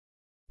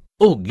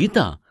Oh,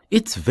 Geeta,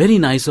 it's very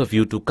nice of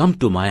you to come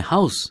to my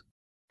house.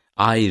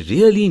 I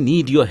really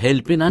need your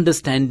help in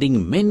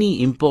understanding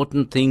many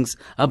important things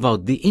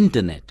about the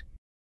internet.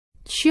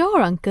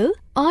 Sure, Uncle.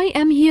 I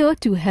am here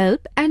to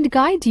help and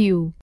guide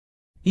you.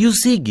 You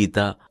see,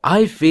 Geeta,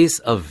 I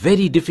face a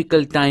very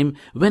difficult time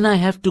when I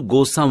have to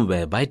go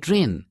somewhere by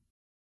train.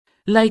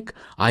 Like,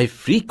 I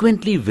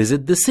frequently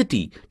visit the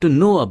city to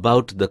know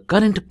about the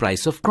current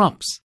price of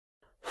crops.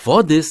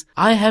 For this,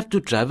 I have to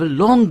travel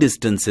long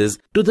distances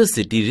to the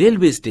city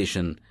railway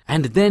station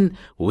and then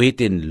wait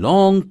in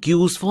long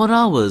queues for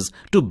hours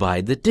to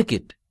buy the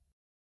ticket.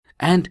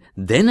 And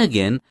then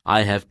again,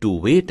 I have to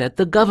wait at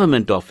the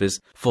government office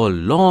for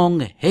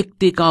long,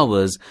 hectic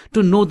hours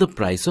to know the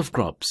price of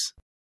crops.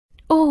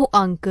 Oh,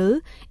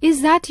 Uncle,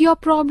 is that your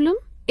problem?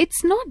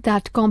 It's not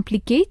that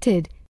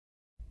complicated.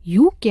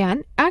 You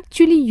can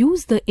actually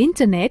use the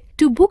internet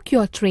to book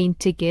your train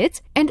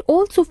tickets and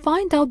also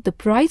find out the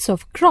price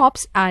of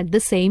crops at the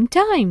same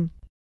time.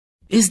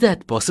 Is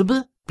that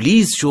possible?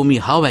 Please show me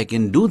how I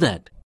can do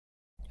that.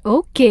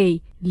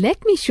 Okay,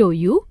 let me show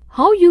you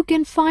how you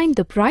can find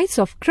the price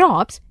of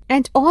crops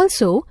and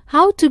also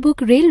how to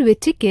book railway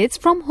tickets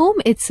from home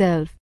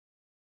itself.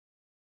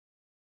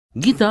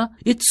 Geeta,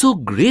 it's so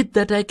great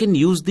that I can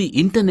use the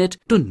internet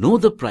to know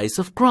the price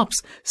of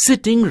crops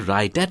sitting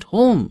right at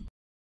home.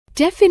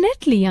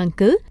 Definitely,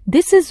 Uncle.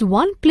 This is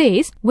one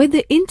place where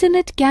the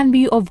internet can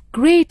be of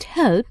great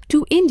help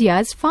to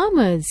India's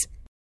farmers.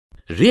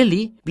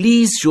 Really?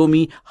 Please show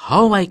me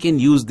how I can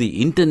use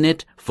the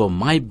internet for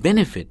my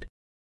benefit.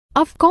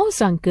 Of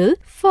course, Uncle.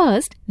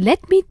 First,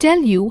 let me tell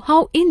you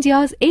how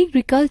India's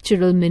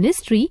Agricultural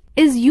Ministry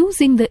is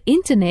using the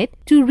internet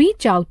to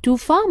reach out to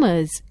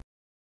farmers.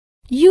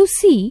 You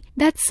see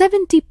that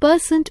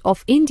 70%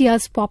 of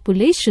India's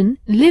population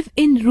live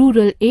in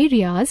rural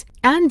areas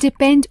and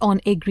depend on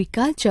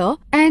agriculture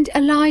and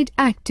allied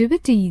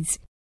activities.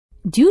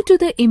 Due to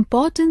the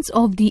importance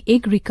of the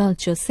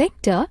agriculture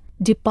sector,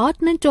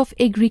 Department of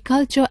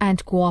Agriculture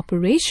and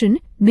Cooperation,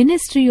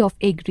 Ministry of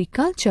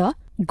Agriculture,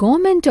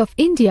 Government of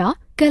India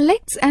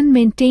collects and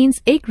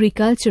maintains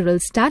agricultural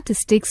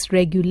statistics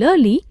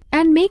regularly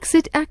and makes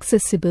it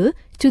accessible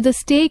to the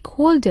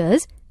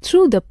stakeholders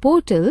through the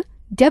portal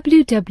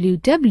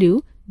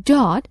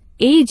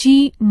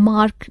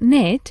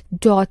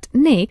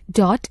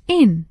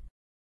www.agmarknet.nic.in.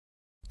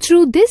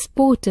 Through this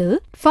portal,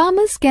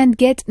 farmers can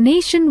get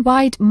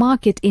nationwide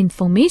market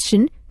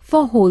information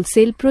for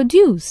wholesale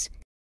produce.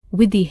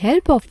 With the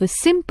help of a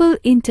simple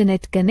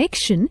internet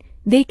connection,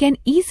 they can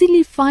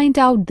easily find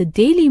out the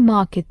daily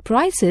market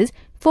prices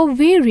for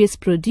various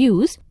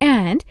produce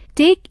and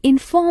take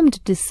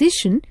informed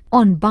decision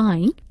on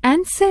buying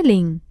and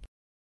selling.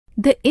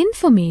 The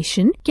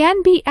information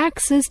can be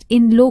accessed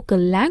in local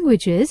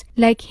languages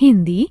like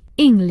Hindi,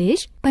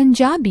 English,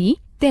 Punjabi,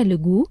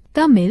 Telugu,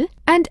 Tamil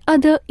and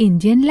other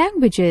Indian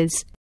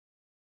languages.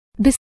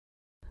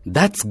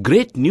 That's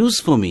great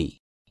news for me.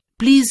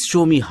 Please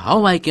show me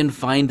how I can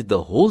find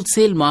the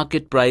wholesale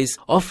market price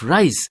of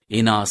rice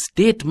in our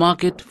state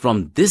market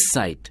from this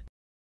site.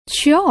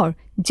 Sure,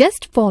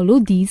 just follow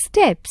these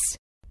steps.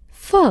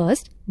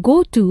 First,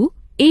 go to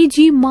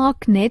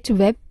AgMarkNet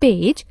web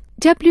page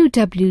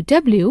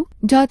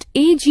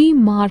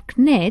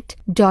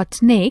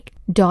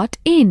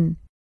www.agmarknet.nic.in.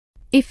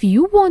 If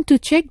you want to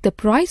check the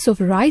price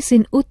of rice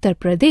in Uttar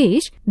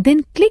Pradesh,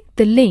 then click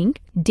the link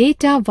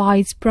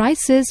Data-wise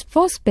Prices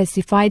for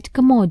Specified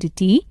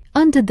Commodity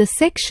under the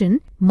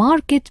section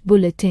Market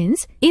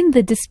Bulletins in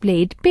the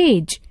displayed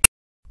page.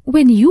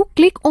 When you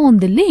click on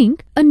the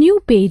link, a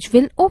new page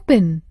will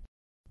open.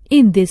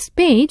 In this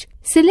page,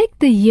 select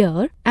the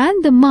year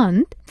and the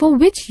month for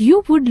which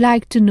you would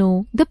like to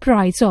know the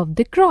price of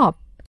the crop.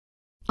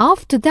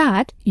 After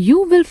that,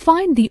 you will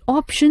find the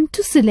option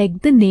to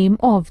select the name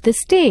of the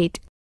state.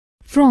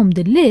 From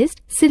the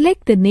list,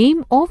 select the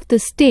name of the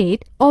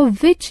state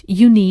of which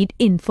you need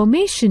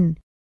information.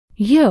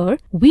 Here,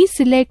 we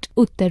select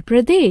Uttar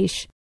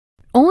Pradesh.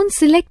 On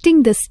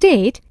selecting the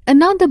state,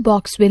 another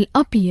box will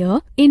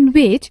appear in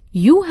which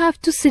you have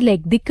to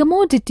select the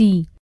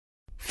commodity.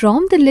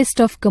 From the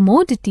list of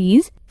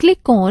commodities,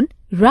 click on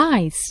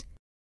Rice.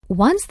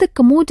 Once the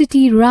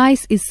commodity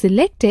rice is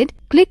selected,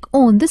 click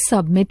on the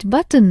Submit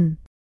button.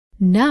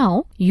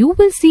 Now, you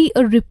will see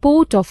a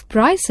report of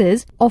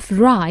prices of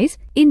rice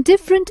in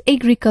different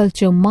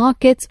agriculture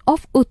markets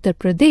of Uttar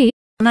Pradesh.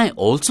 Can I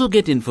also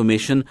get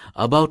information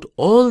about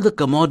all the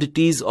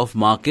commodities of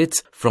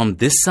markets from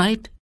this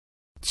site?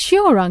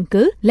 Sure,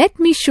 Uncle. Let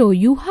me show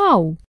you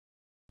how.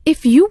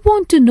 If you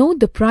want to know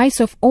the price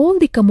of all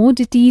the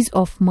commodities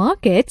of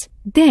markets,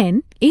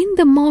 then in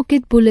the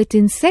Market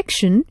Bulletin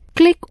section,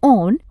 click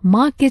on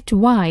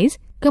Market-wise,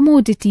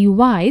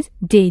 Commodity-wise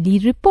Daily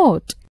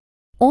Report.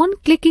 On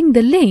clicking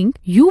the link,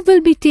 you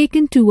will be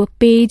taken to a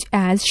page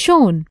as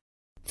shown.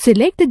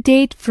 Select the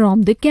date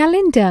from the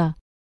calendar.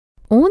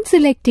 On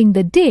selecting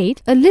the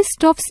date, a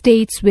list of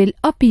states will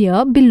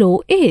appear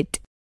below it.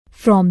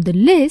 From the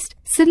list,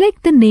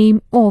 select the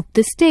name of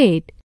the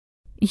state.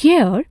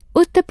 Here,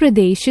 Uttar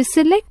Pradesh is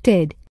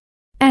selected.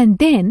 And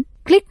then,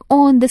 click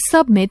on the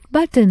Submit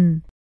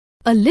button.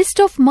 A list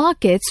of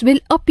markets will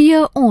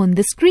appear on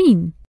the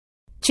screen.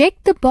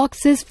 Check the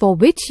boxes for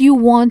which you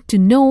want to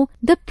know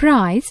the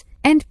price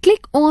and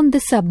click on the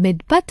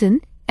Submit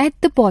button at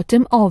the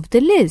bottom of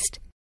the list.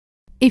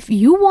 If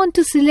you want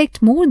to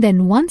select more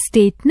than one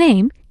state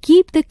name,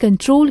 keep the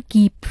Control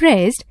key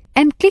pressed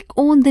and click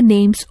on the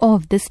names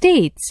of the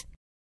states.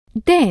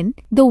 Then,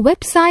 the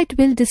website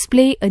will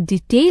display a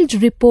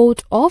detailed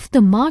report of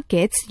the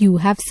markets you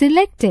have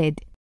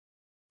selected.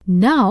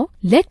 Now,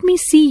 let me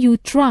see you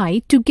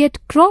try to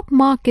get crop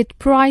market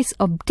price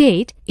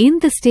update in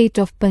the state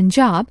of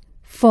Punjab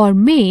for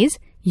maize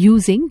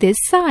using this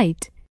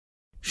site.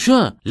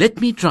 Sure,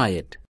 let me try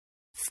it.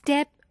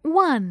 Step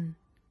 1.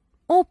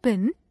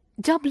 Open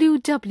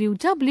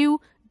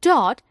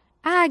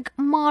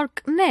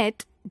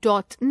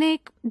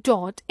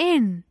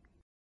www.agmarknet.nic.in.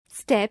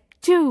 Step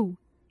 2.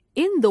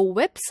 In the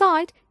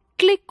website,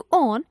 click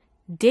on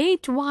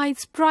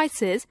Date-wise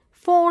prices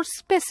for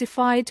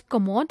specified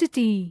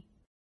commodity.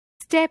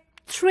 Step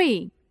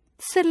 3.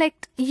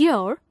 Select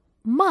year,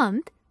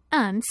 month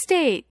and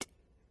state.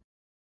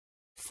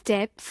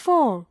 Step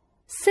 4.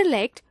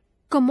 Select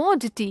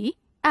commodity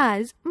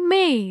as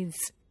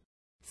maize.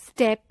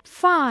 Step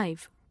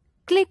 5.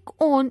 Click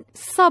on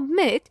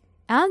Submit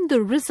and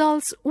the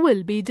results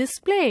will be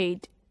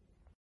displayed.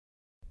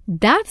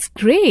 That's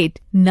great!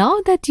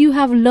 Now that you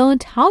have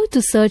learned how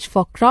to search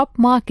for crop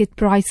market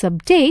price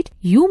update,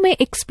 you may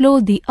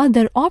explore the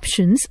other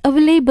options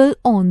available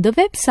on the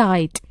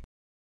website.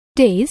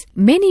 Nowadays,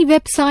 many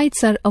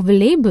websites are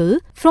available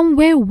from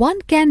where one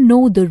can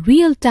know the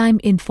real-time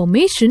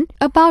information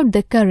about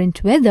the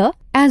current weather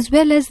as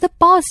well as the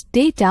past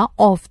data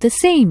of the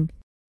same.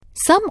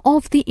 Some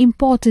of the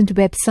important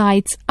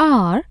websites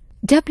are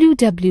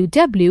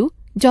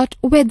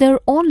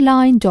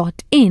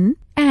www.weatheronline.in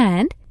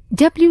and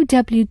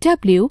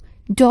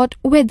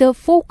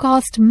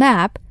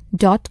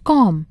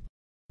www.weatherforecastmap.com.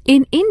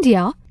 In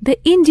India, the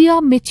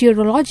India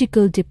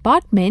Meteorological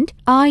Department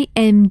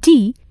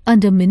 (IMD)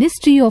 under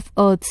Ministry of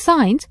Earth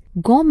Science,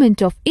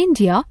 Government of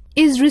India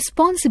is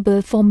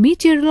responsible for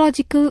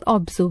meteorological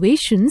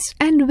observations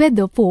and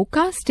weather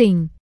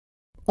forecasting.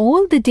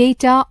 All the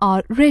data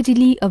are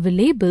readily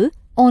available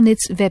on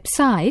its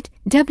website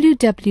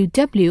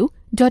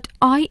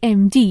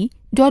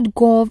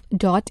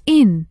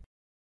www.imd.gov.in.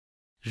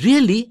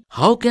 Really?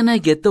 How can I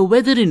get the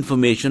weather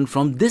information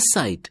from this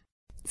site?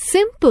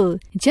 Simple.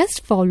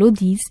 Just follow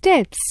these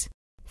steps.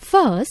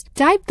 First,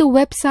 type the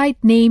website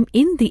name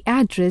in the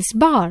address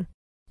bar.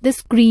 The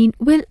screen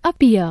will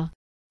appear.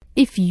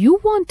 If you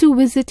want to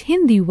visit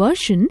Hindi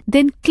version,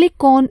 then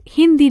click on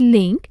Hindi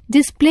link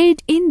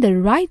displayed in the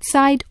right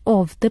side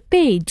of the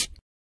page.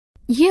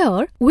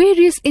 Here,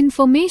 various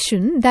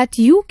information that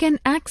you can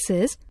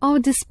access are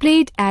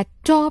displayed at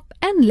top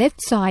and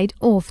left side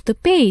of the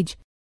page.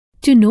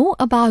 To know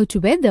about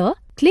weather,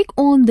 click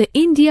on the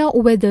India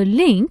weather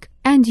link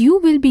and you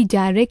will be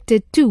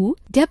directed to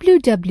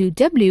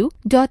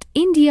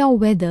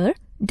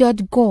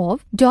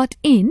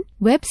www.indiaweather.gov.in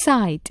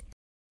website.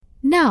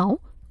 Now,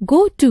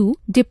 go to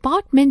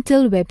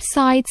Departmental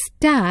Websites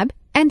tab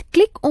and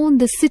click on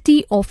the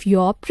city of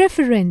your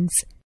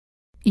preference.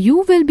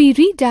 You will be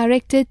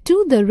redirected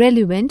to the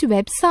relevant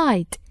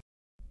website.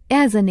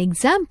 As an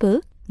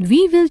example,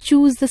 we will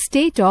choose the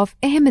state of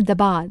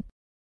Ahmedabad.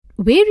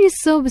 Various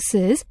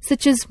services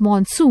such as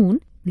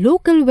monsoon,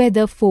 local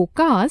weather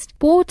forecast,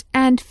 port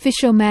and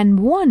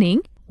fisherman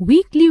warning,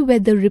 weekly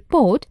weather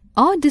report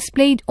are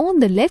displayed on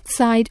the left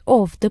side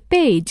of the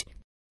page.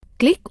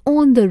 Click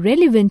on the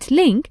relevant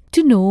link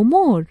to know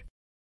more.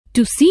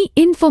 To see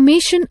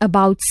information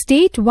about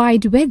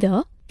statewide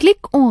weather,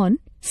 click on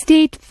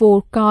State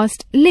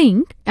Forecast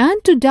link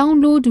and to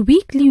download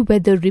weekly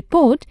weather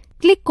report,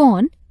 click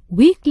on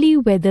Weekly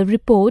Weather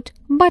Report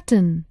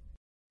button.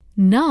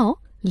 Now,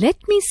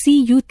 let me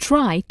see you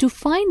try to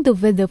find the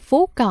weather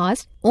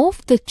forecast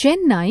of the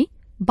Chennai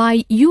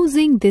by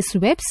using this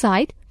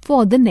website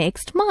for the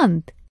next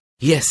month.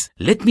 Yes,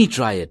 let me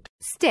try it.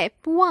 Step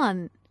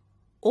 1.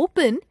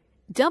 Open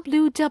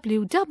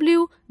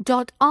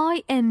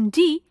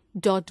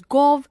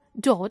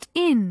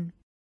www.imd.gov.in.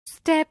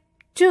 Step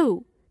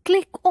 2.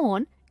 Click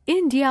on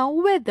India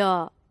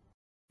Weather.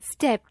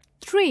 Step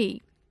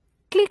 3.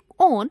 Click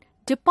on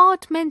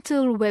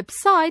Departmental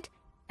Website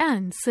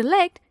and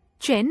select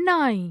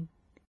Chennai.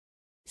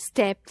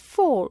 Step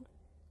 4.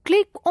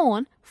 Click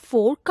on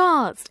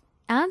Forecast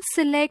and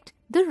select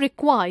the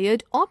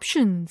required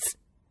options.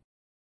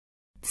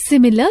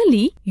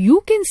 Similarly,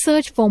 you can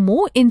search for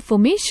more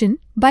information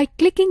by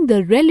clicking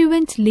the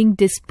relevant link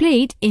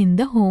displayed in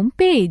the home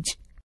page.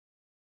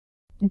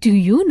 Do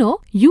you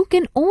know you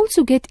can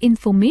also get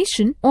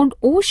information on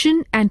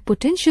ocean and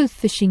potential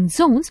fishing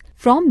zones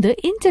from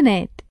the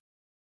internet?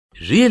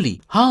 Really?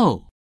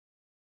 How?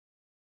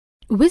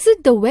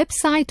 Visit the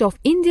website of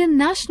Indian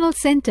National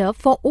Centre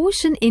for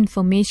Ocean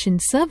Information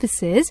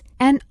Services,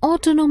 an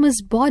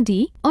autonomous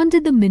body under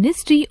the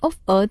Ministry of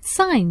Earth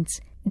Science,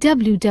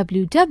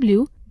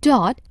 www.ice.gov.in.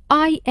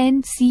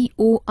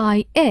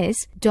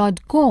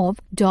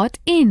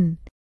 envisages.gov.in.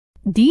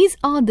 These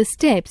are the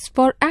steps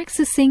for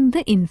accessing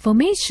the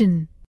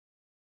information.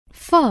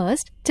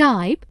 First,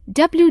 type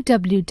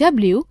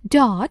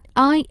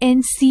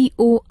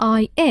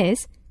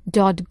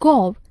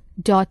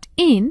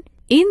www.encois.gov.in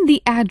in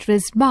the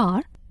address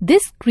bar.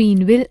 This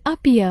screen will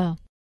appear.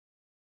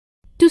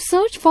 To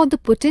search for the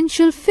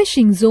potential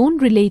fishing zone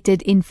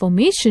related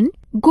information,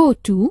 go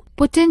to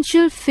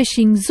Potential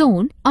Fishing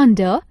Zone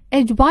under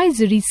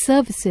Advisory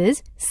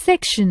Services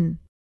section.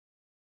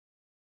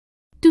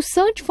 To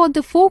search for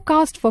the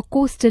forecast for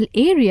coastal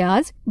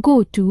areas,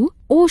 go to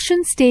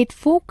Ocean State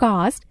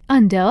Forecast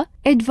under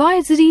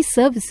Advisory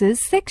Services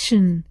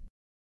section.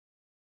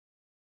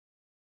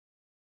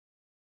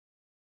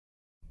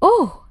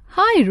 Oh,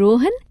 hi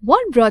Rohan,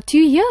 what brought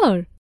you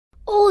here?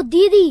 Oh,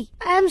 Didi,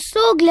 I am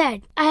so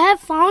glad I have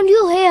found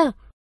you here.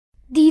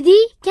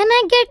 Didi, can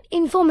I get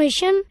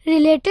information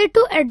related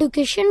to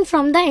education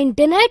from the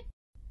internet?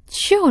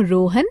 Sure,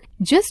 Rohan.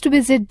 Just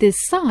visit this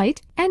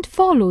site and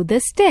follow the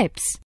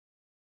steps.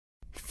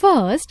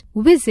 First,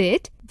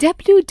 visit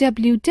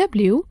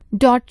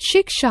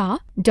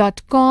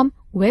www.shiksha.com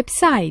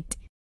website.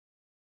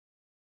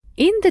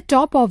 In the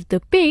top of the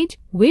page,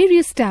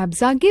 various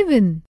tabs are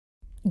given.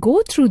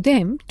 Go through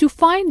them to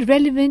find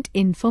relevant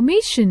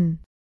information.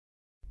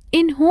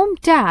 In Home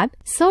tab,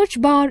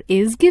 search bar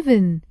is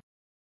given.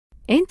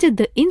 Enter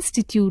the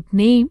institute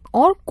name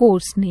or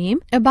course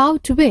name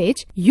about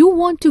which you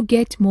want to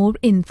get more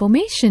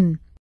information.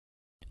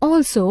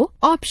 Also,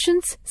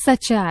 options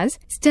such as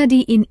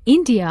Study in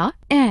India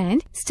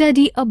and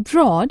Study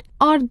Abroad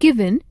are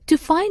given to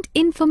find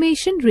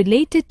information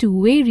related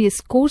to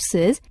various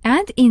courses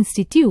and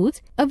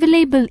institutes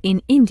available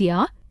in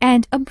India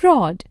and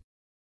abroad.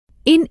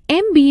 In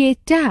MBA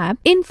tab,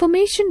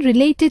 information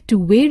related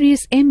to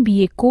various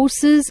MBA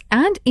courses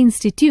and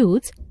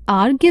institutes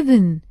are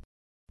given.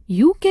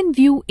 You can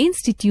view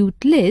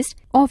institute list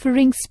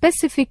offering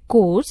specific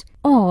course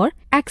or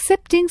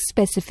accepting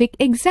specific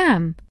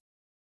exam.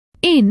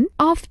 In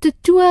After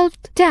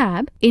 12th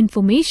tab,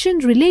 information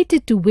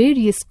related to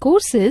various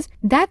courses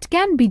that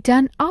can be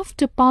done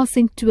after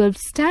passing 12th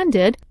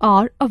standard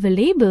are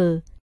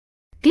available.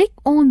 Click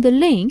on the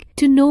link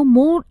to know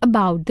more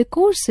about the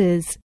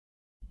courses.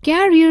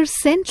 Career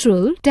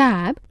Central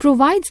tab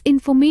provides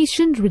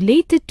information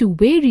related to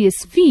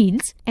various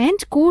fields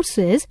and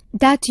courses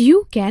that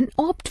you can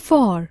opt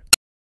for.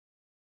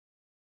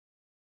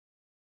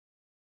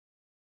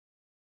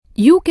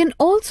 You can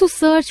also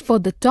search for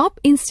the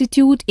top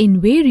institute in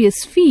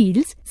various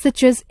fields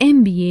such as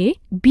MBA,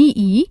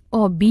 BE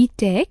or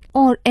BTech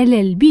or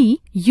LLB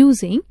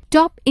using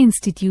Top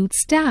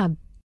Institutes tab.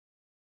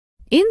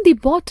 In the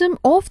bottom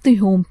of the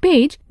home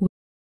page,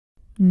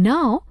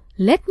 now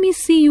let me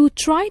see you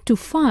try to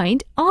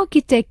find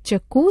architecture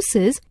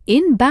courses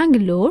in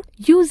Bangalore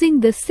using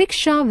the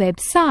Shiksha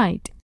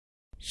website.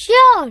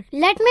 Sure,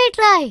 let me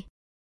try.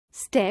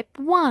 Step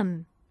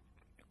 1.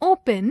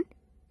 Open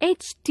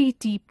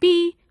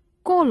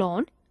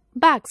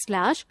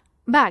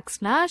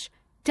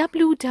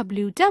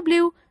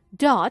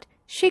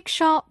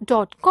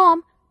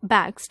http://www.shiksha.com/.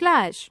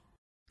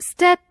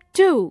 Step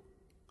 2.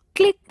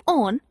 Click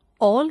on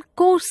All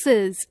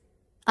Courses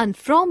and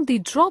from the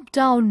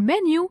drop-down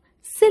menu,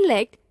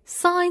 select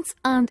Science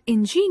and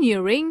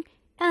Engineering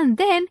and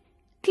then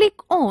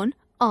click on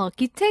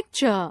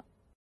Architecture.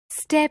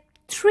 Step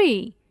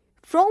 3.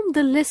 From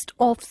the list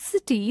of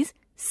cities,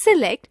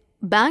 select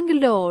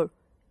Bangalore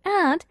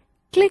and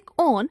click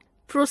on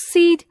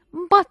Proceed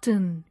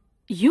button.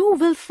 You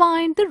will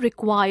find the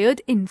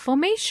required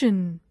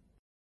information.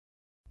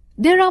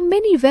 There are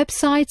many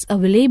websites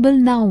available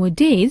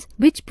nowadays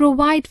which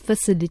provide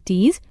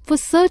facilities for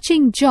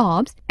searching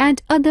jobs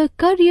and other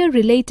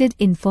career-related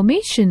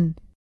information.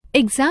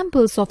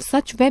 Examples of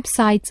such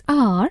websites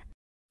are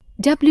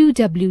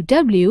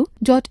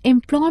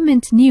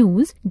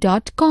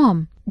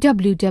www.employmentnews.com,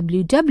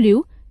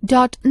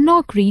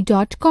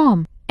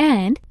 www.naukri.com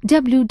and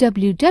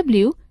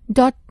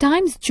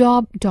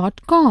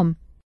www.timesjob.com.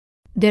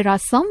 There are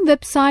some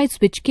websites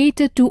which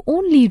cater to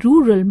only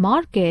rural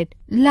market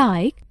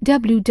like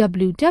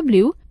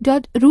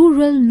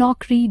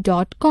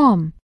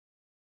www.ruralnaukri.com.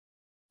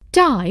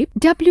 Type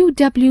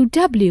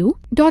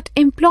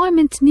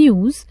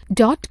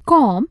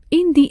www.employmentnews.com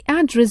in the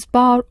address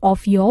bar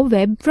of your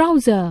web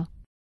browser.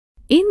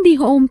 In the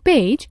home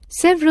page,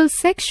 several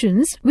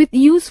sections with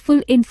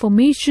useful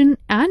information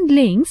and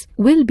links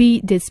will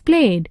be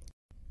displayed.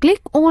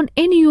 Click on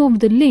any of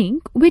the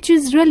link which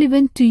is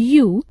relevant to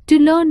you to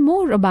learn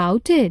more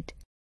about it.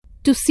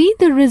 To see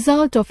the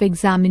result of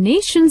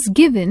examinations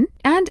given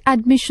and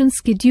admission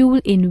schedule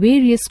in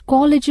various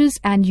colleges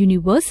and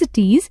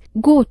universities,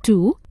 go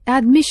to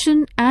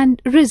Admission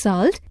and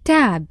Result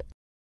tab.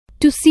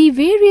 To see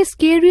various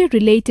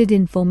career-related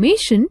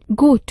information,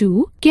 go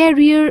to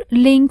Career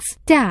Links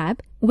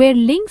tab, where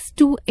links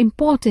to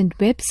important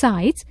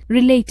websites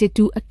related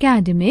to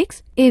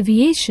academics,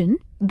 aviation,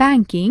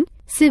 banking,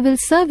 civil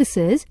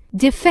services,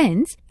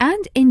 defense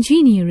and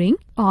engineering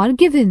are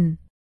given.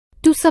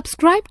 To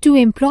subscribe to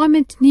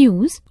employment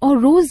news or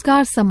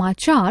Rozgar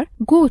Samachar,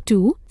 go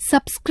to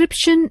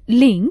subscription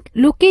link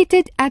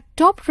located at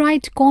top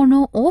right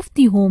corner of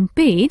the home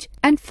page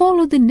and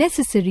follow the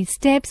necessary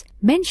steps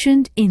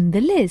mentioned in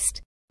the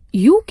list.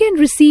 You can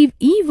receive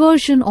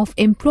e-version of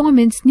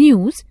employment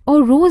news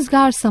or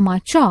Rozgar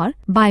Samachar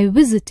by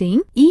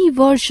visiting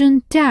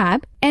e-version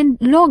tab and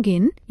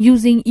login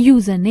using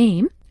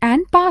username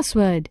and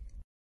password.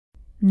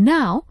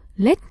 Now,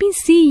 let me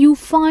see you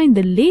find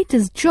the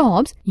latest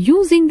jobs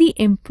using the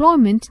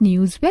Employment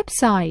News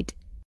website.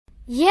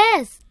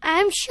 Yes,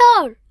 I am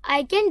sure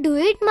I can do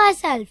it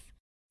myself.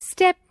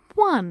 Step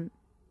 1.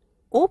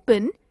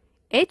 Open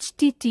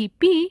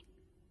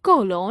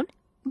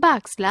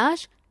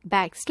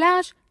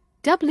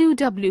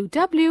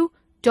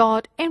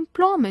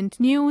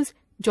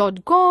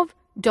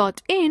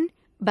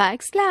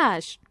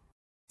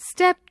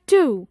Step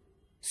 2.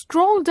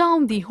 Scroll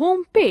down the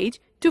home page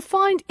to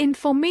find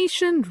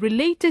information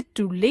related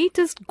to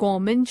latest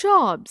government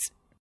jobs.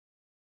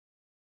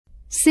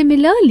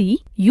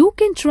 Similarly, you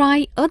can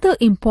try other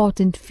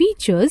important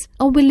features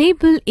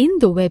available in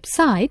the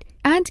website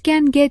and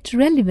can get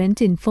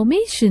relevant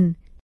information.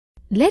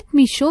 Let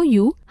me show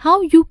you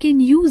how you can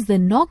use the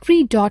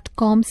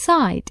Naukri.com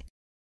site.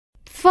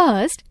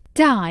 First,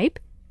 type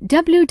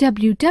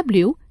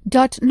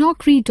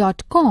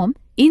www.naukri.com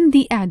in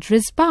the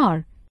address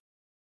bar.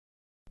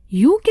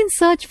 You can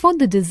search for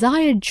the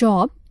desired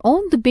job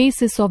on the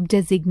basis of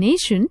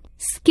designation,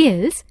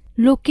 skills,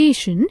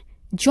 location,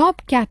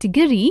 job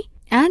category,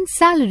 and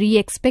salary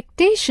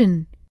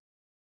expectation.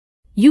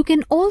 You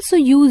can also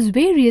use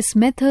various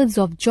methods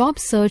of job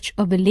search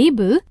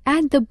available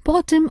at the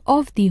bottom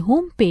of the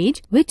home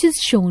page, which is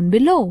shown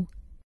below.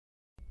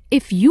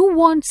 If you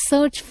want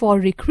search for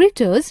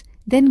recruiters,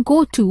 then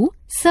go to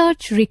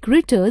Search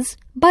Recruiters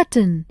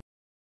button.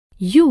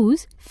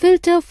 Use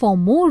Filter for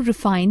more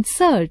refined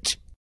search.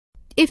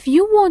 If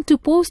you want to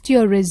post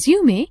your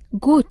resume,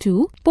 go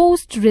to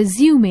Post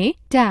Resume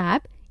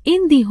tab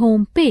in the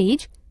home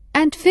page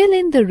and fill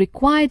in the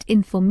required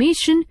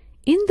information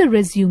in the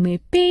resume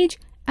page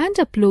and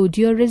upload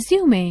your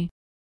resume.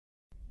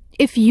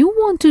 If you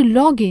want to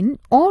log in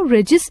or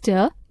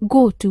register,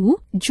 go to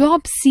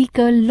Job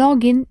Seeker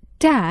Login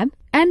tab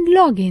and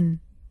log in.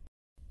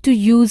 To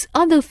use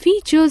other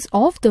features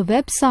of the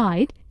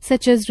website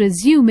such as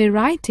resume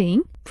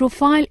writing,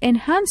 profile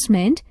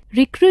enhancement,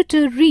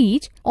 recruiter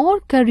reach or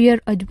career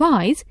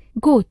advice,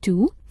 go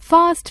to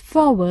Fast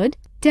Forward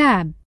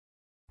tab.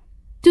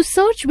 To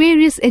search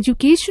various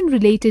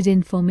education-related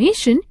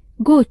information,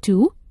 go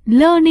to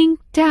Learning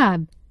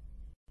tab.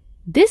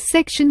 This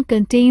section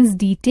contains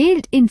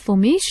detailed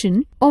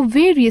information of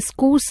various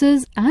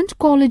courses and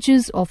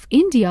colleges of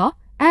India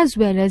as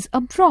well as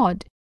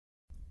abroad.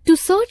 To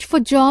search for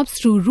jobs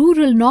through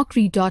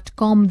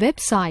ruralnaukri.com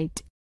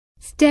website.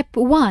 Step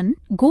 1.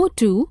 Go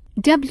to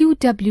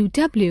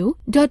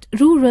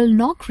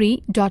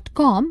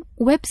www.ruralnaukri.com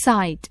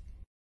website.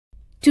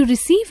 To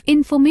receive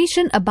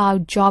information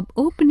about job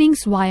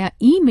openings via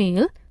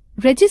email,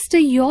 register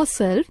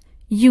yourself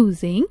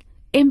using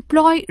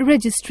Employee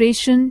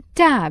Registration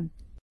tab.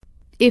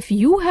 If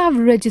you have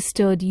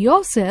registered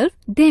yourself,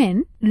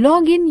 then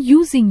log in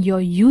using your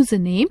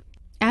username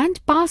and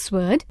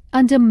password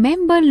under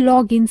Member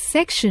Login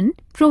section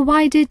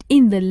provided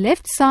in the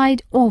left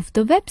side of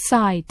the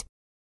website.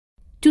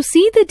 To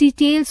see the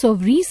details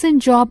of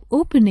recent job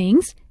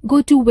openings,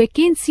 go to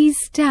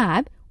Vacancies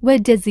tab where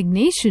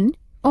designation,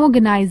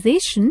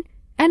 organization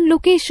and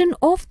location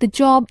of the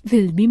job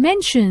will be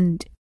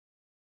mentioned.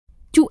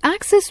 To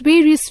access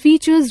various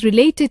features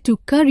related to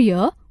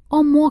career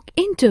or mock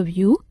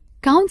interview,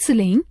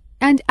 counseling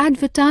and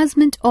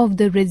advertisement of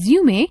the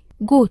resume,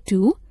 go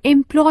to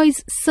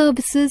Employees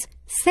Services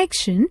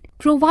section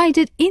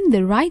provided in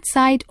the right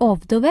side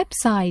of the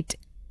website.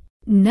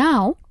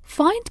 Now,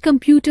 find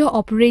computer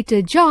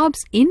operator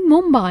jobs in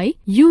Mumbai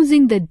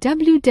using the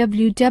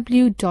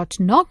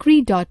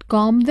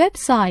www.naukri.com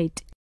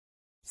website.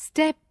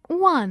 Step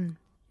 1.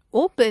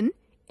 Open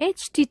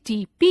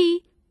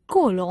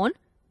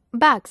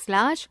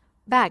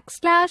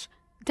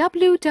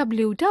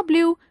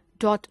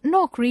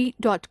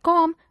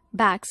http://www.naukri.com/.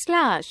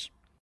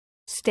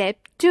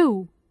 Step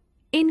 2.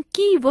 In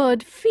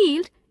keyword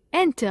field,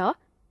 enter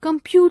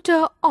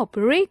computer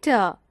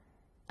operator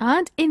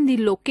and in the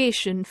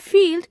location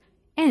field,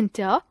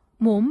 enter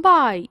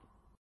Mumbai.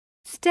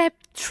 Step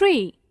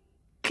 3.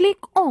 Click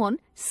on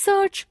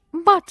Search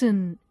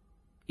button.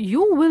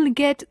 You will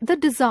get the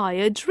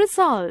desired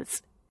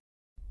results.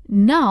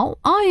 Now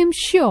I am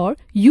sure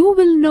you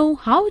will know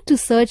how to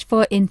search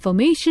for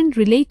information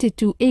related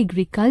to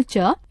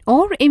agriculture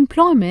or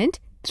employment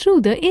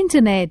through the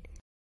internet.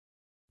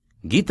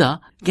 Geeta,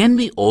 can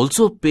we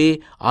also pay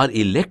our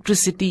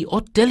electricity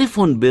or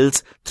telephone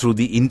bills through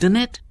the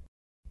internet?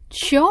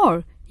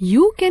 Sure,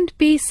 you can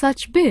pay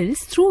such bills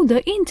through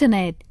the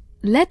internet.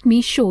 Let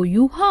me show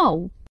you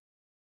how.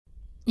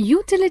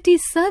 Utility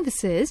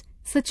services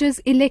such as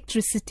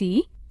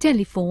electricity,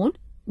 telephone,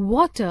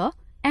 water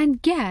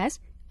and gas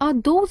are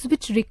those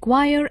which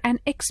require an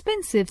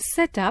expensive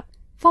setup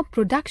for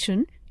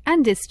production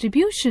and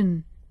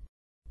distribution.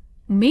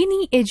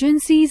 Many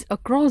agencies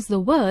across the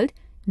world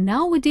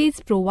nowadays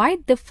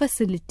provide the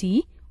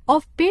facility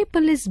of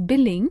paperless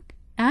billing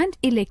and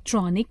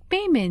electronic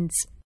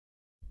payments.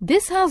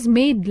 This has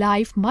made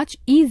life much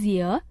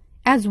easier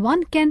as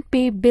one can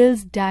pay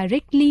bills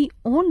directly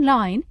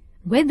online,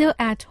 whether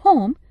at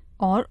home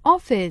or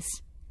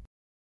office.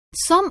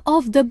 Some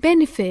of the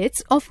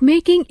benefits of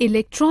making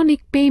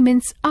electronic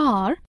payments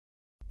are: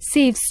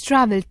 saves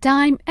travel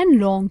time and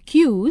long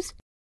queues.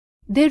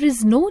 There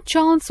is no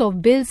chance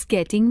of bills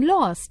getting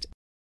lost.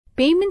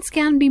 Payments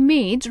can be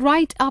made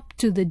right up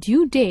to the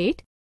due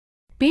date.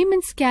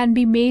 Payments can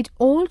be made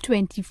all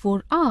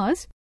 24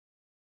 hours.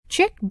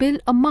 Check bill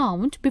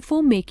amount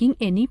before making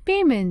any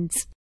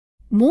payments.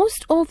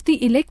 Most of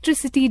the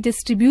electricity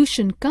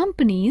distribution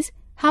companies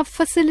have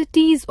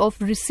facilities of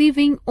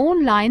receiving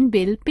online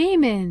bill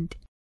payment.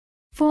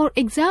 For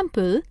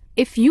example,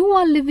 if you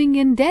are living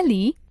in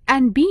Delhi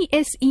and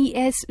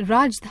BSES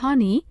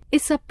Rajdhani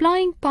is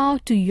supplying power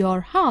to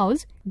your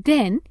house,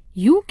 then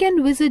you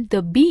can visit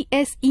the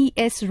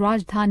BSES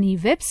Rajdhani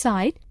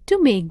website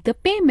to make the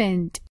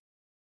payment.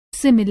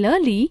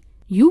 Similarly,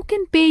 you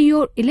can pay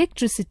your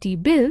electricity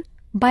bill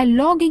by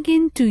logging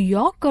in to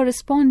your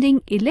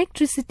corresponding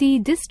electricity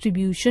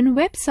distribution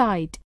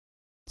website.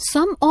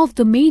 Some of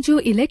the major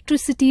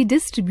electricity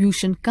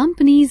distribution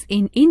companies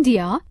in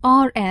India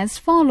are as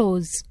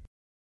follows.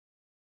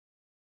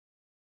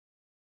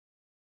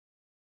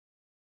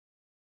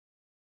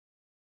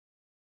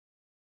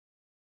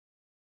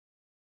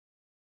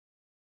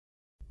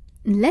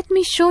 Let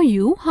me show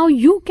you how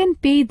you can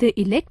pay the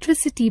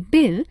electricity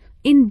bill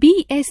in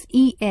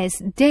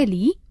BSES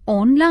Delhi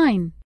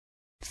online.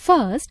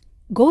 First,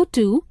 go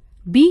to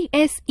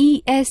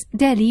BSES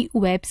Delhi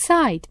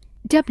website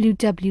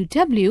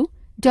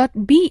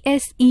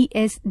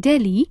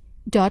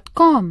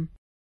www.bsesdelhi.com.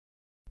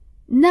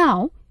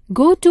 Now,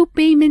 go to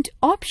Payment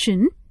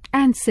option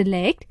and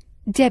select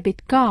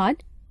Debit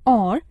Card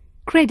or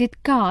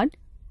Credit Card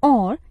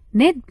or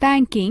Net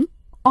Banking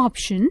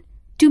option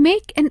to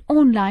make an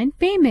online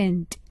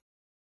payment.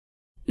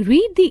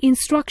 Read the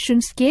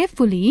instructions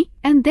carefully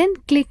and then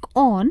click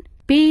on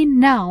Pay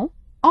Now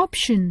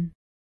option.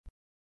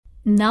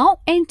 Now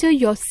enter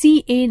your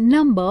CA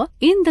number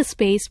in the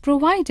space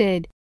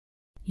provided.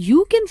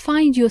 You can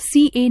find your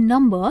CA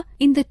number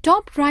in the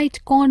top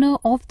right corner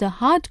of the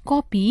hard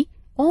copy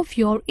of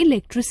your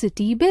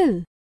electricity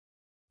bill.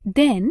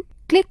 Then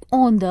click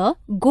on the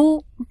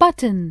Go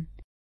button.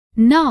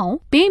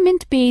 Now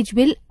payment page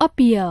will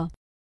appear.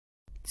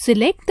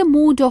 Select the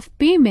mode of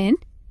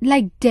payment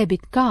like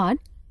debit card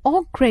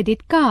or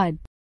credit card.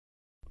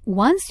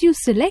 Once you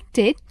select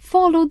it,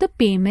 follow the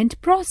payment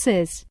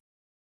process.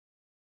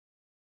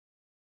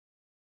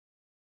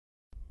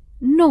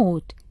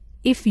 Note: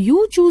 if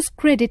you choose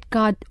credit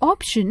card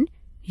option,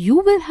 you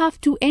will have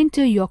to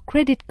enter your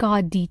credit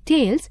card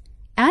details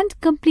and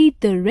complete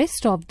the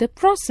rest of the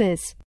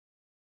process.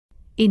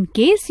 In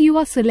case you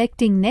are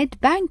selecting net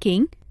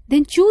banking,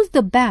 then choose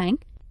the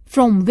bank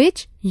from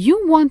which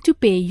you want to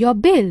pay your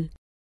bill.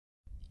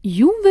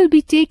 You will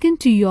be taken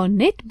to your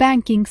net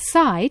banking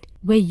site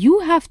where you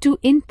have to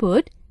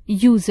input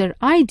user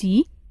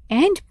ID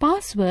and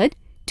password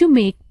to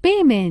make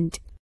payment.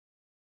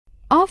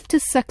 After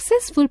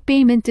successful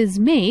payment is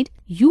made,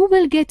 you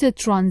will get a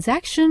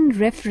transaction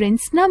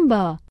reference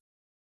number.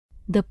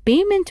 The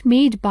payment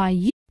made by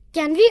you.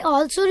 Can we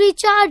also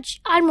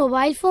recharge our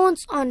mobile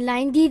phones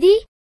online,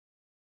 Didi?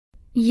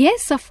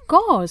 Yes, of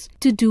course.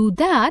 To do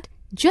that,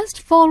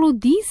 just follow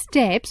these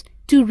steps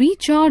to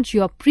recharge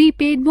your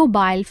prepaid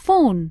mobile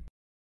phone.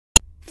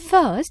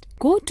 First,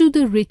 go to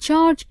the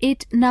Recharge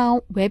It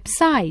Now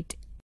website.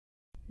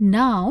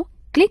 Now,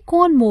 click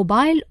on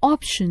Mobile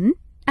option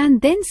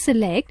and then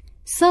select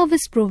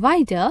Service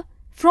Provider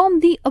from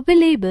the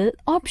available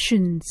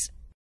options.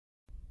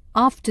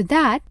 After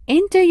that,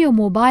 enter your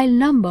mobile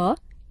number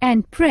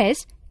and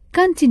press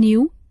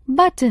Continue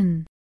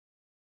button.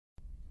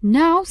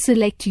 Now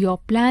select your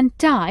plan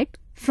type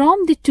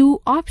from the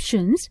two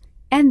options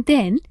and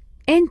then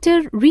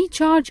enter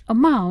recharge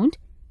amount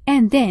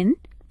and then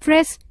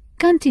press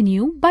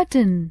Continue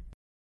button.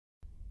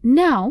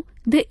 Now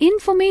the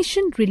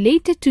information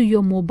related to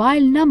your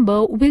mobile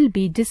number will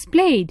be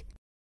displayed.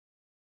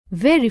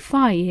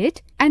 Verify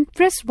it and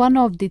press one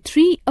of the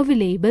three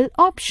available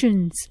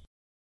options.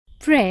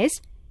 Press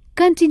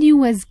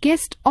Continue as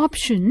Guest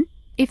option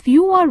if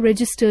you are a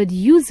registered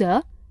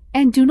user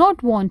and do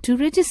not want to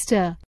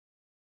register.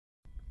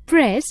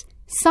 Press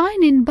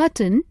Sign In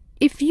button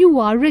if you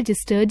are a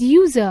registered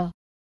user.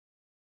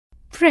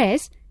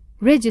 Press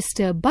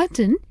Register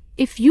button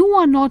if you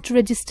are not a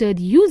registered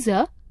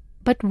user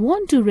but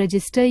want to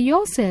register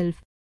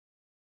yourself.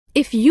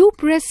 If you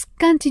press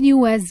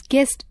Continue as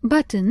Guest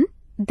button,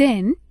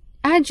 then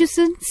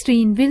adjacent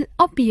screen will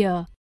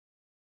appear.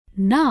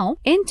 Now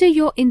enter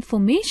your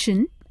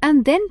information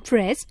and then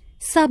press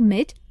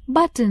Submit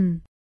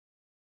button.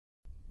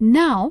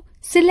 Now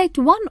select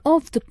one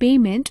of the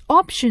payment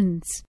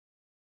options.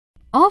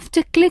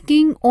 After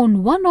clicking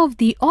on one of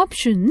the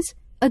options,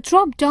 a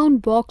drop-down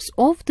box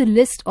of the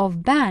list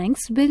of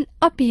banks will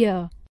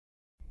appear.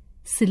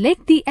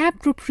 Select the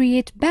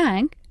appropriate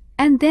bank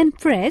and then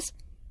press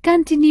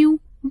Continue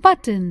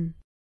button.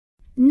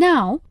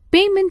 Now,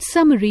 payment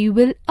summary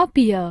will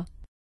appear.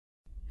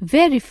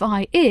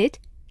 Verify it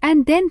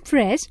and then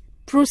press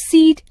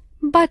Proceed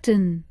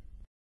button.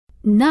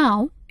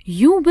 Now,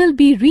 you will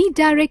be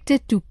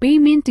redirected to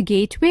payment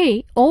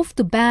gateway of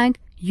the bank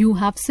you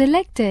have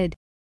selected.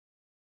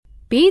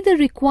 Pay the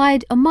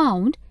required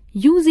amount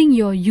using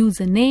your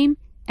username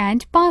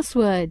and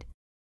password.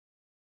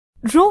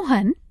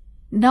 Rohan,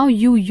 now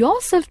you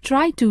yourself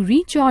try to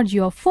recharge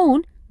your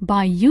phone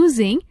by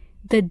using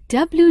the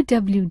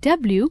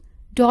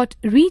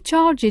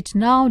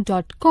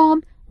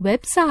www.rechargeitnow.com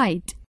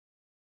website.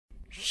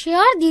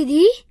 Sure,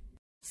 Didi.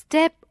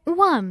 Step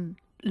 1.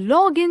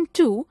 Log in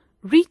to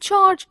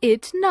Recharge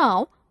It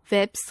Now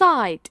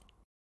website.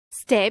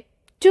 Step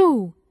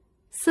 2.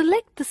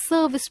 Select the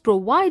service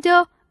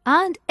provider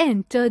and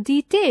enter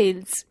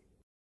details.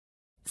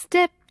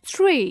 Step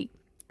 3.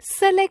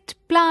 Select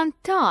plan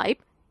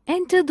type,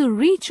 enter the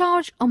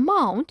recharge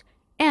amount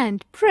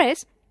and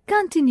press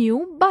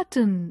Continue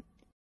button.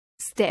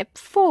 Step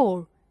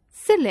 4.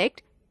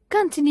 Select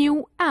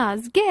Continue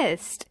as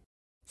guest.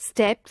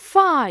 Step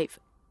 5.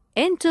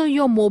 Enter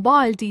your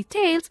mobile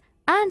details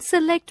and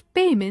select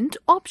payment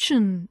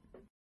option.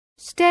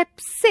 Step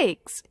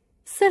 6.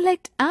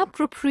 Select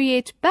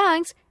appropriate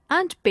banks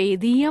and pay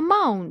the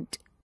amount.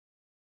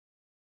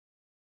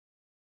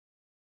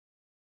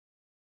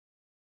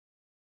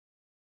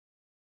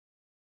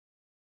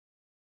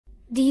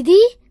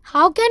 Didi,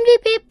 how can we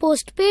pay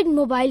postpaid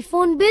mobile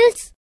phone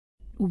bills?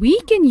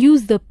 We can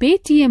use the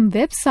Paytm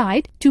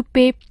website to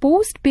pay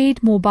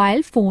postpaid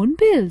mobile phone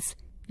bills.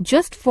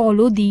 Just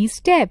follow these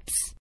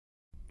steps.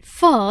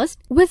 First,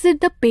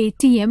 visit the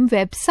Paytm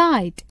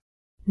website.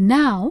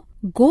 Now,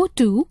 go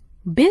to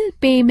Bill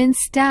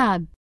Payments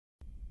tab.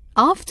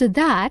 After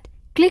that,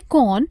 click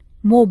on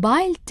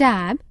Mobile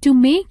tab to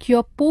make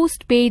your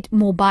postpaid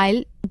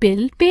mobile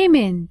bill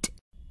payment.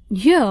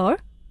 Here,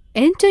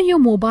 enter your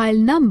mobile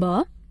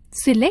number,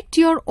 select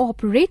your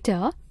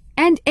operator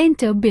and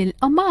enter bill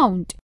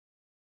amount.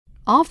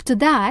 After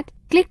that,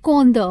 click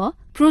on the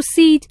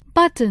Proceed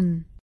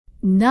button.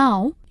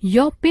 Now,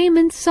 your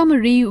payment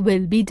summary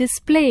will be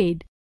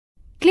displayed.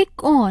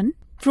 Click on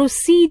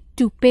Proceed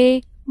to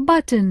Pay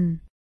button.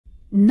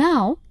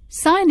 Now,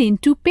 sign in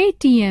to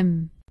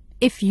Paytm.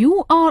 If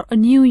you are a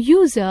new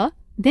user,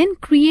 then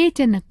create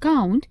an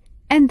account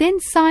and then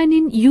sign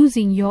in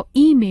using your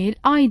email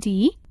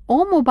ID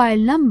or mobile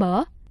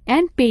number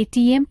and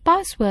Paytm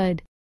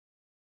password.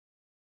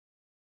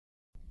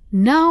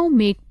 Now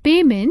make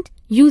payment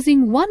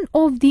using one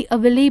of the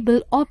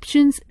available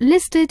options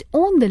listed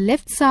on the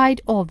left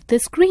side of the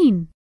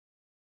screen.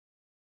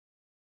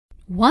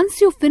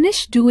 Once you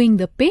finish doing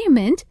the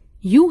payment,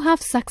 you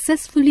have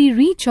successfully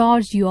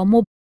recharged your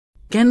mobile.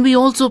 Can we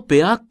also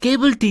pay our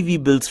cable TV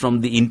bills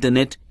from the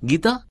internet,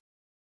 Geeta?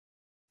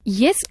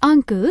 Yes,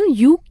 uncle,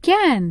 you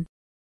can.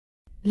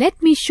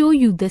 Let me show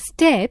you the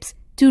steps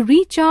to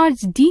recharge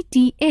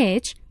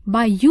DTH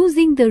by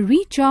using the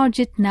Recharge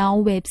It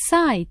Now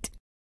website.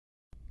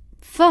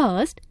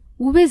 First,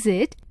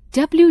 visit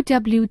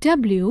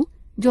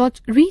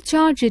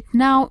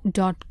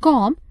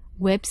www.rechargeitnow.com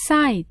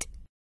website.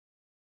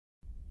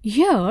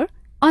 Here,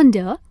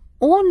 under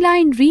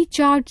Online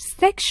Recharge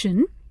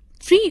section,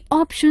 3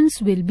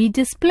 options will be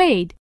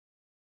displayed.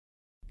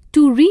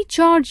 To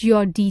recharge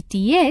your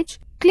DTH,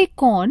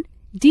 click on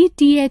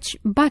DTH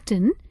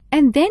button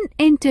and then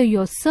enter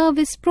your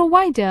service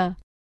provider.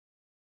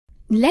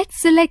 Let's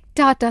select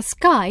Tata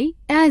Sky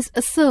as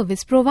a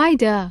service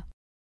provider.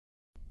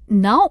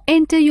 Now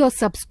enter your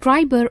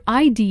subscriber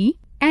ID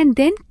and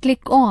then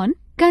click on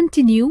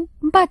Continue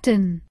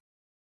button.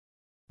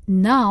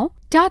 Now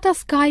Tata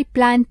Sky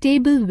plan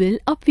table will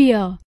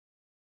appear.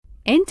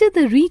 Enter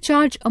the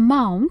recharge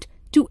amount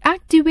to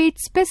activate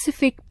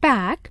specific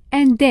pack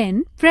and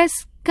then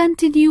press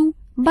Continue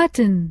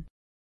button.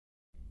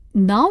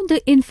 Now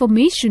the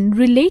information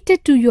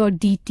related to your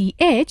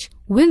DTH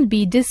will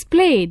be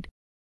displayed.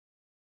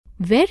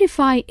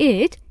 Verify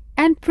it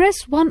and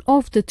press one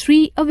of the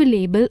 3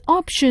 available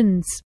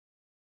options.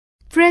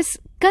 Press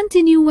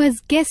Continue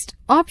as Guest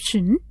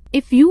option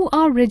if you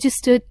are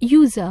registered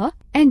user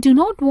and do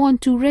not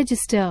want to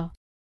register.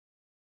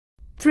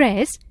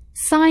 Press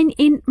Sign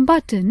In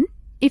button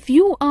if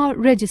you are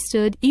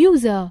registered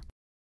user.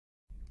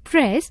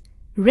 Press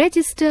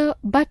Register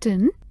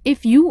button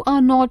if you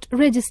are not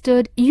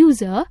registered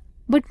user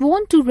but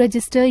want to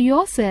register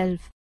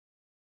yourself.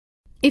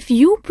 If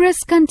you press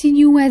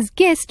Continue as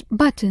Guest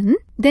button,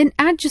 then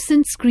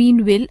adjacent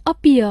screen will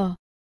appear.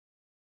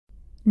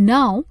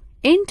 Now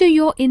enter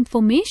your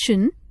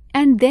information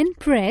and then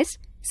press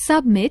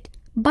Submit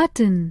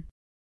button.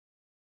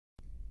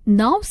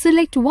 Now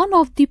select one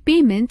of the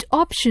payment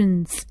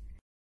options.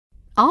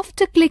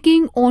 After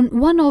clicking on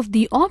one of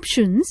the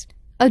options,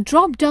 a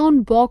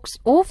drop-down box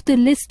of the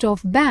list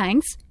of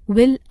banks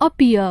will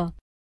appear.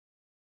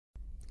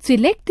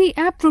 select the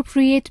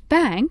appropriate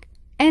bank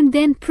and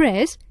then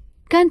press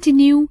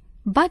Continue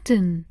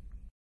button.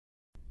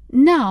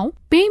 Now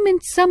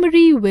payment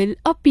summary will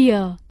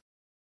appear.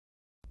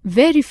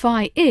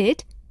 Verify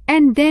it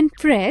and then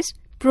press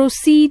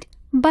Proceed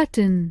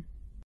button.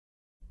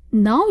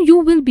 Now you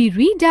will be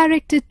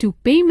redirected to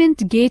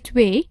payment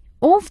gateway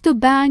of the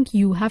bank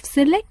you have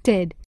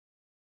selected.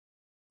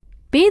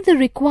 Pay the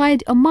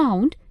required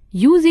amount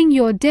using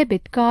your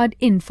debit card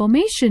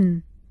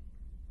information.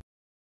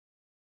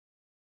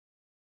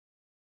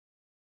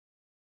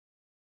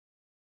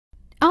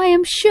 I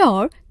am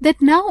sure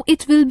that now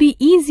it will be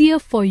easier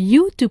for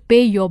you to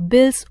pay your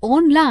bills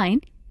online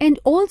and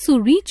also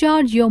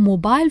recharge your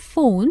mobile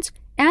phones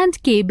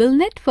and cable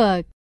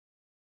network.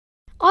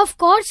 Of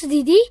course,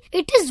 Didi,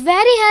 it is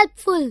very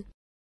helpful.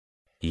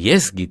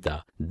 Yes,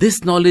 Geeta,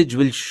 this knowledge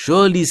will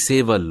surely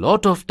save a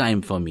lot of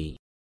time for me.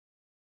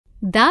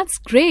 That's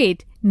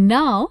great.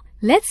 Now,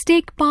 let's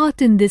take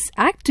part in this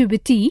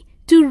activity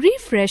to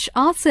refresh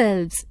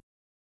ourselves.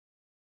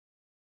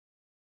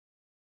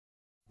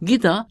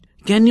 Geeta,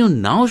 can you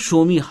now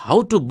show me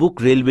how to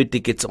book railway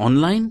tickets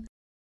online?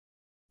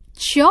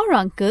 Sure,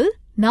 Uncle.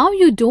 Now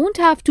you don't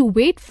have to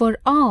wait for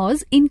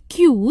hours in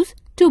queues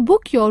to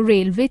book your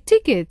railway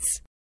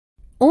tickets.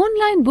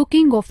 Online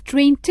booking of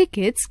train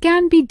tickets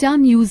can be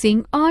done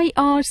using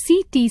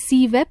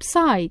IRCTC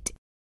website.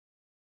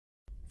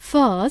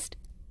 First,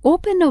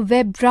 open a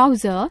web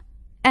browser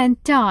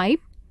and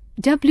type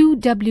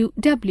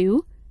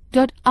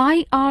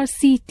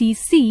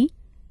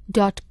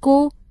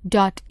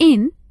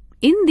www.irctc.co.in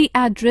in the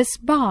address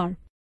bar.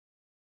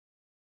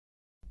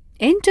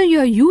 Enter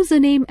your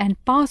username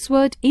and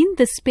password in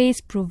the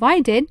space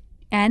provided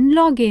and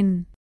log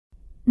in.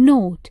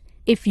 Note: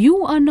 if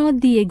you are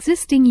not the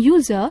existing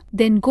user,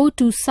 then go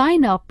to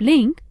Sign Up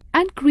link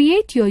and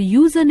create your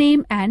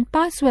username and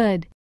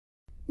password.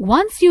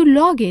 Once you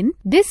log in,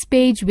 this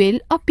page will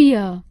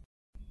appear.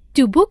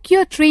 To book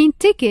your train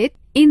ticket,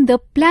 in the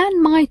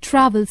Plan My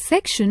Travel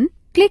section,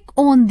 click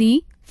on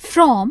the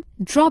From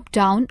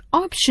drop-down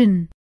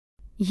option.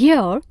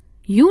 Here,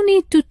 you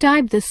need to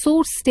type the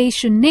source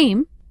station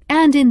name,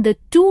 and in the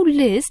To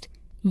list,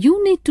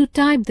 you need to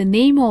type the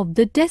name of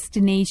the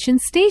destination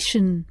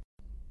station.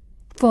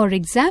 For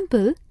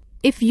example,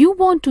 if you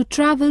want to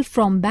travel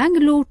from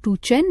Bangalore to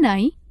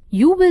Chennai,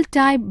 you will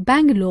type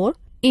Bangalore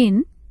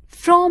in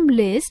From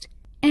list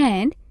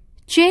and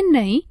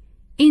Chennai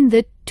in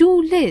the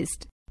To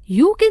list.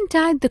 You can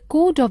type the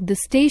code of the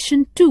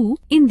station too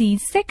in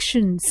these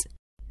sections.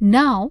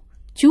 Now,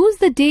 choose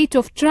the date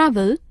of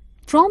travel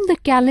from the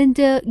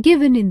calendar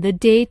given in the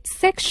Date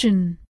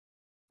section.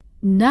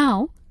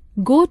 Now,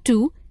 go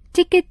to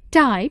Ticket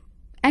Type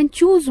and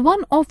choose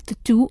one of the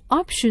two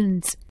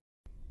options.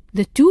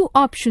 The two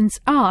options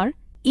are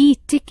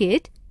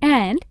E-ticket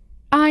and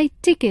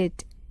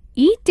I-ticket.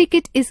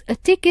 E-ticket is a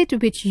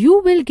ticket which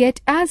you will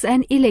get as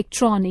an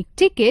electronic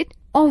ticket,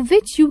 of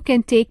which you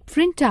can take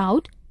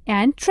printout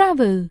and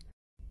travel.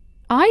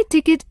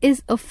 I-ticket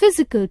is a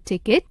physical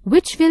ticket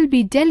which will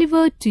be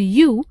delivered to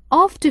you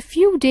after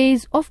few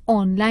days of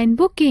online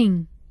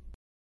booking.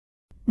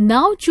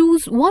 Now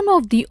choose one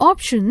of the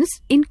options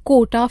in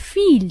quota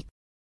field.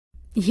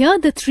 Here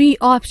the three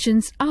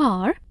options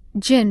are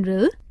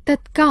General,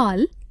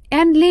 Tatkal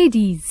and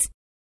Ladies.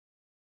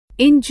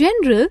 In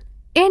General,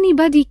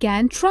 anybody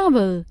can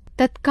travel.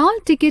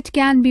 Tatkal ticket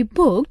can be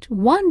booked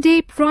one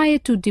day prior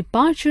to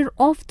departure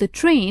of the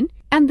train,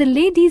 and the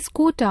Ladies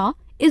quota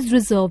is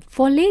reserved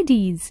for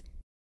ladies.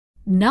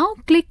 Now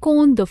click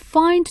on the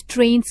Find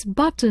Trains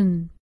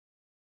button.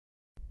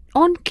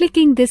 On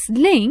clicking this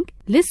link,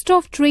 list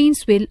of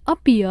trains will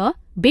appear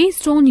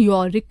based on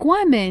your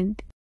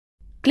requirement.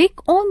 Click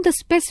on the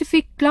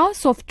specific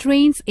class of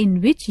trains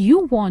in which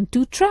you want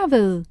to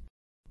travel.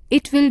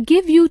 It will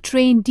give you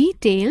train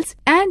details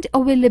and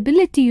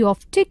availability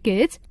of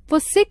tickets for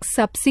 6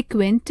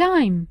 subsequent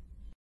time.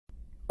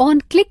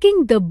 On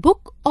clicking the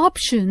Book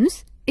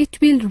options, it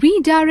will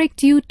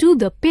redirect you to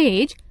the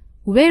page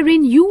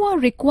wherein you are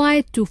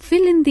required to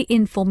fill in the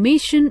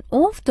information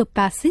of the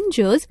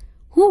passengers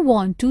who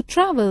want to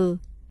travel.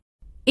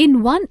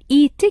 In one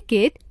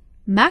e-ticket,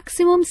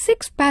 maximum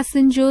 6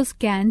 passengers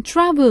can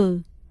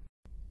travel.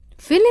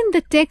 Fill in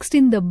the text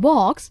in the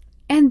box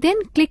and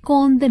then click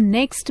on the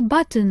Next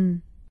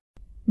button.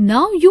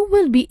 Now you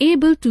will be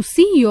able to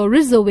see your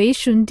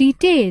reservation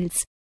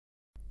details.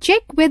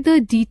 Check whether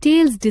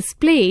details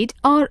displayed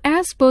are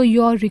as per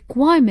your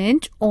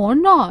requirement or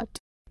not.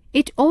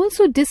 It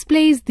also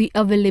displays the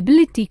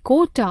availability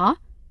quota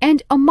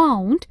and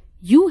amount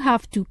you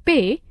have to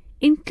pay,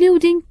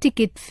 including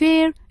ticket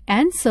fare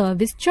and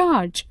service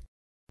charge.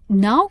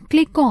 Now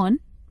click on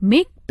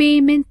Make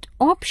Payment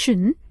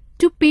option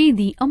to pay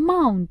the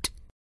amount.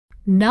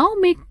 Now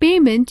make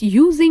payment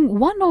using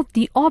one of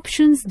the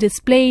options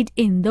displayed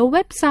in the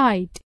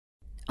website.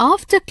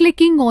 After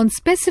clicking on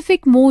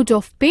specific mode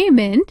of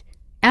payment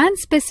and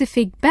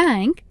specific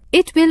bank,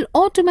 it will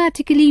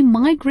automatically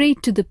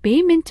migrate to the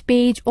payment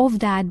page of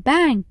that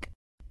bank.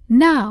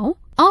 Now,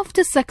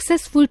 after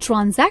successful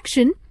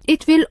transaction,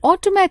 it will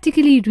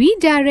automatically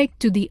redirect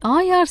to the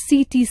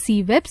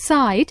IRCTC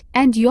website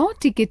and your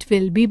ticket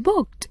will be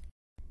booked.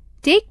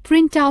 Take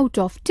printout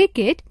of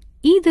ticket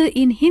either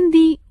in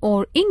Hindi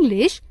or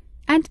English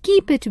and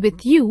keep it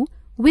with you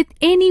with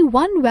any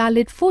one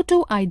valid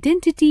photo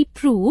identity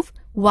proof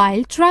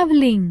while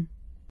travelling.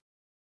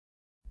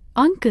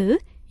 Uncle,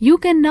 you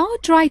can now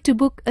try to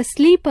book a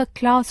sleeper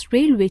class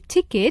railway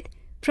ticket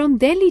from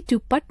Delhi to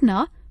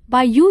Patna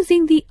by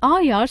using the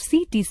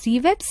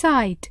IRCTC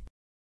website.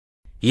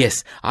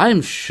 Yes, I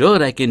am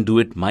sure I can do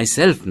it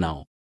myself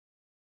now.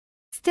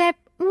 Step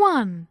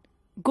 1.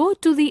 Go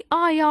to the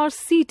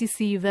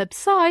IRCTC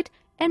website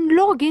and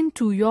log in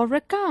to your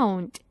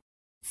account.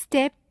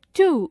 Step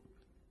 2.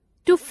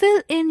 To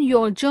fill in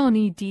your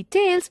journey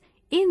details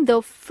in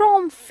the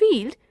From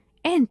field,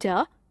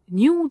 enter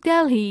New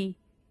Delhi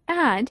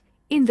and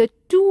in the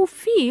To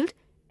field,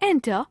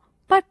 enter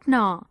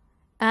Patna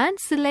and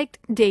select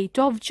Date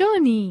of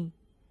Journey.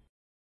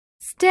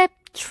 Step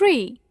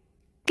 3.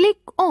 Click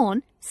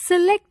on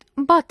Select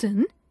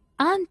button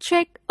and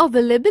check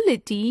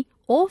availability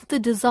of the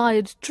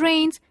desired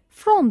trains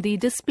from the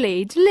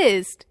displayed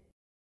list.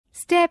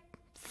 Step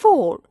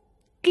 4.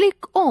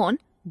 Click on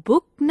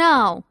Book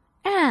Now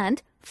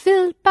and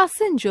fill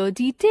passenger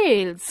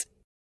details.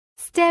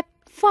 Step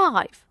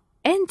 5.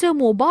 Enter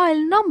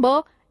mobile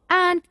number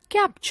and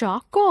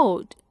CAPTCHA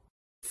code.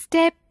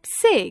 Step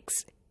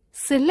 6.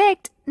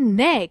 Select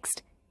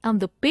Next and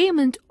the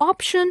payment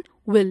option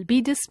will be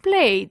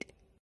displayed.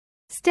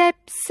 Step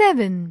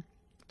 7.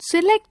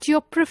 Select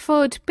your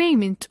preferred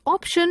payment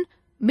option.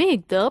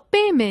 Make the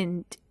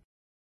payment.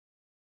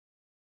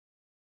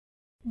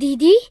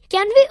 Didi,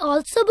 can we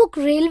also book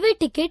railway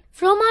ticket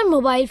from our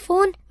mobile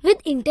phone with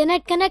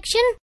internet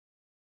connection?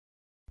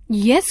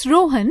 Yes,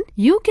 Rohan,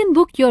 you can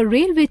book your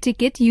railway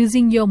ticket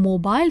using your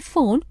mobile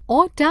phone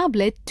or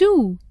tablet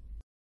too.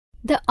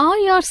 The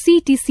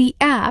IRCTC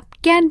app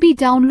can be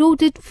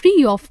downloaded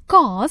free of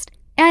cost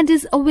and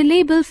is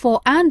available for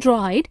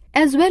Android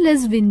as well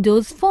as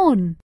Windows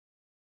Phone.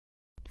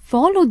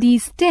 Follow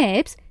these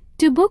steps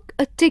to book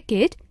a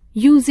ticket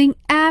using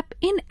app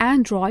in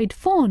Android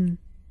phone.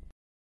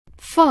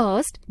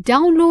 First,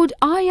 download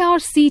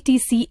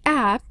IRCTC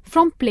app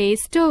from Play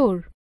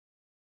Store.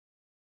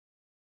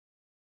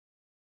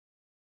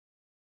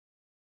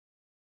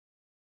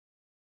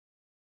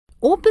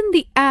 Open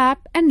the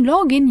app and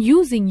log in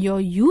using your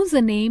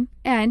username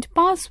and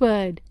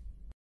password.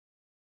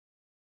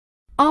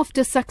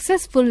 After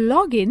successful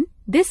login,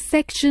 this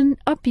section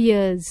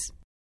appears.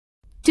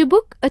 To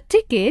book a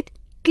ticket,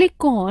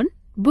 click on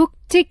Book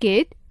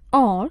Ticket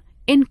or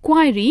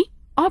Inquiry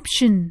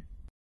option.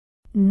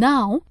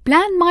 Now,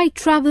 Plan My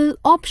Travel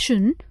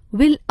option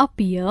will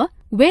appear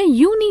where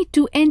you need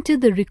to enter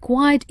the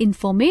required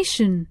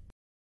information.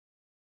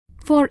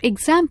 For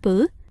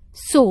example,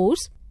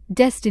 source,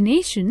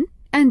 destination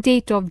and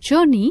date of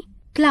journey,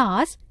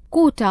 class,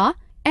 quota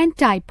and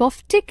type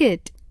of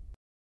ticket.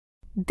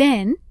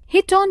 Then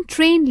hit on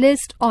Train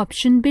List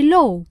option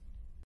below.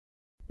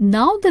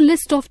 Now the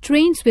list of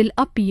trains will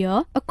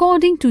appear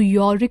according to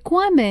your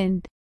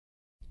requirement.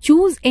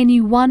 Choose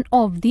any one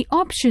of the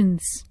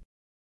options.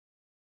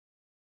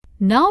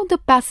 Now the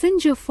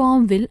passenger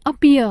form will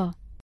appear.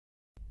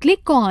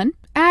 Click on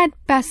Add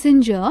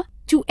Passenger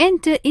to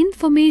enter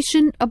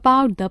information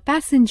about the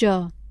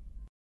passenger.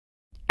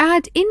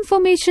 Add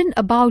information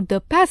about the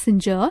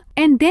passenger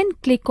and then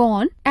click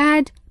on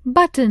Add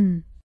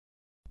button.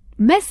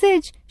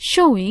 Message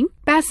showing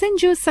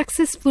passenger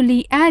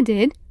successfully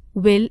added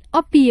will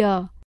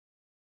appear.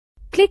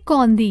 Click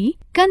on the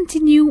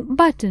Continue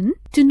button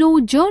to know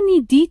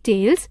journey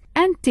details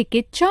and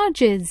ticket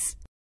charges.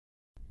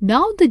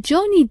 Now the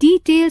journey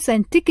details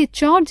and ticket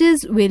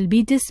charges will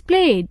be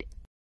displayed.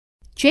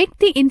 Check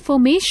the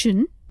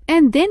information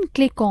and then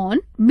click on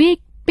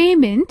Make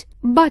Payment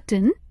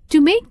button to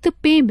make the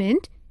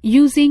payment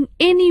using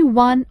any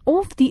one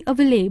of the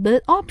available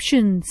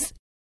options.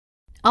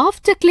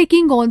 After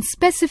clicking on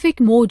specific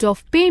mode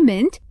of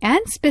payment and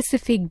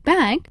specific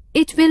bank,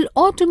 it will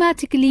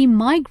automatically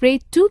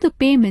migrate to the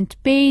payment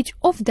page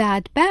of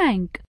that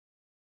bank.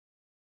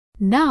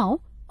 Now,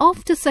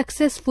 after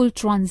successful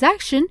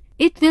transaction,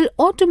 it will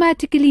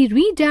automatically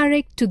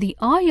redirect to the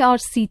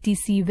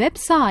IRCTC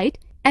website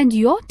and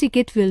your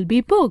ticket will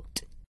be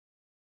booked.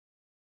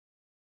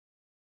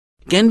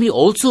 Can we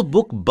also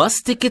book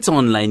bus tickets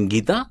online,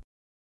 Geeta?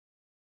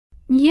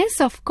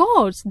 Yes, of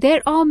course.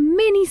 There are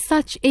many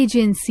such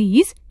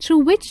agencies through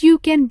which you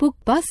can book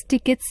bus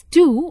tickets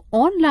too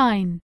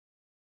online.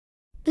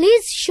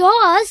 Please show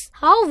us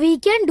how we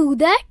can do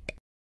that.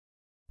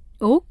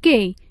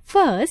 Okay,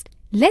 first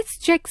let's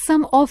check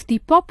some of the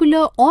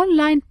popular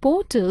online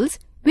portals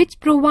which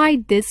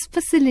provide this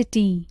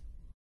facility.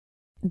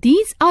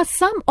 These are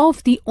some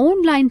of the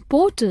online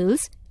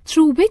portals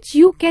through which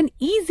you can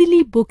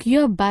easily book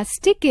your bus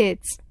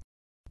tickets.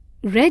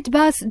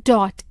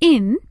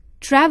 Redbus.in,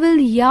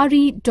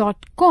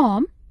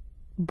 TravelYari.com,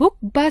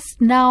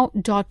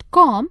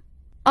 BookBusNow.com,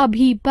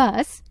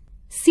 AbhiBus,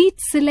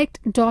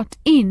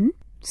 SeatSelect.in,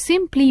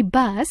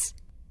 SimplyBus,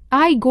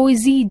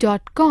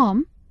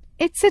 igoeasy.com,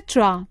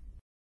 etc.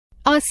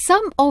 are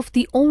some of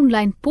the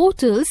online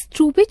portals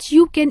through which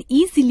you can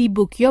easily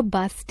book your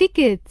bus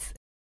tickets.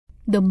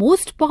 The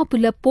most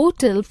popular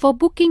portal for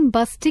booking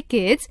bus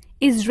tickets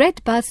is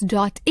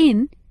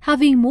redbus.in,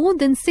 having more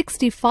than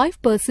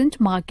 65%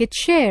 market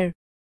share.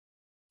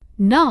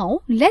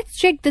 Now, let's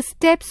check the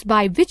steps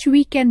by which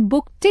we can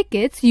book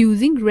tickets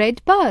using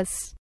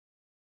Redbus.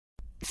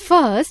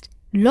 First,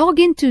 log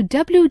into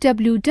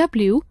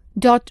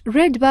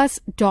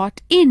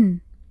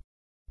www.redbus.in.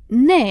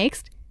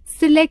 Next,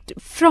 select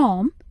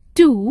From,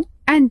 To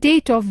and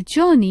Date of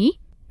Journey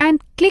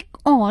and click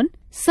on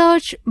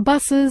Search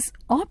Buses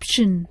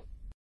option.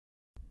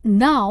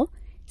 Now,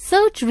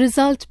 search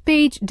result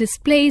page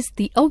displays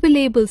the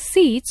available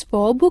seats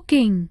for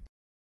booking.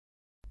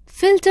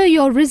 Filter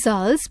your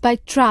results by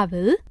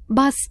travel,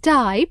 bus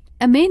type,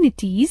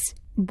 amenities,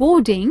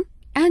 boarding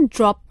and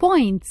drop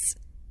points.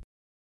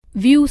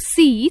 View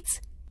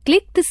seats,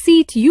 click the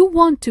seat you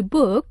want to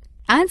book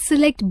and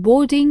select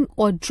boarding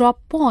or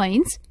drop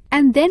points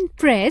and then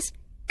press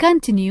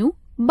Continue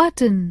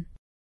button.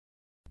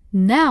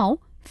 Now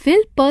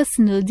fill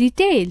personal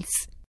details.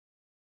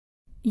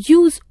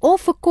 Use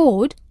offer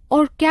code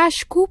or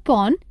cash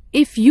coupon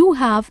if you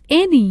have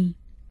any.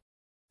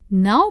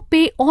 Now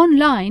pay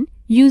online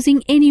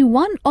using any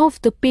one of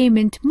the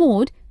payment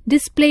mode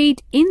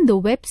displayed in the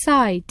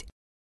website.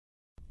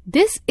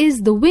 This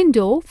is the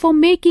window for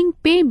making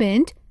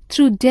payment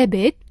through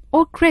debit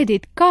or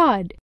credit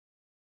card.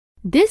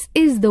 This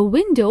is the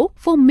window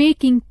for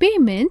making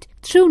payment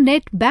through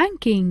net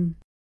banking.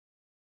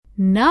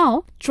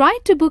 Now try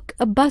to book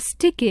a bus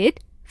ticket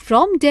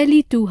from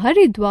Delhi to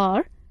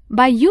Haridwar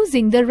by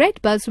using the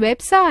Redbus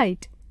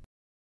website.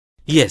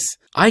 Yes,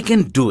 I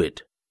can do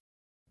it.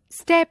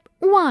 Step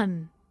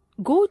 1.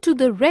 Go to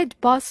the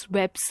Redbus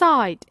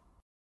website.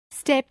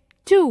 Step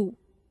 2.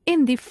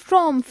 In the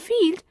From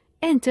field,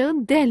 enter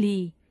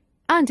Delhi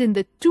and in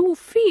the To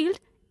field,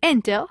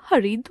 enter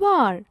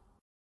Haridwar.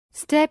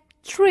 Step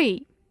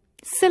 3.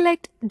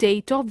 Select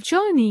Date of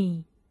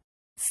Journey.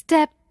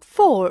 Step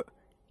 4.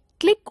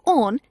 Click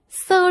on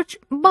Search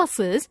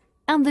Buses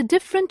and the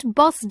different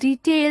bus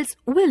details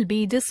will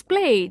be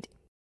displayed.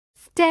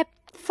 Step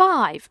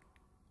 5.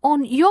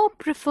 On your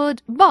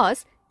preferred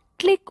bus,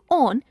 click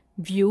on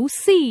View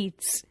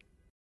Seats.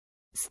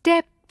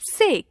 Step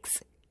 6.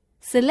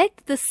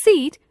 Select the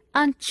seat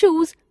and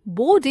choose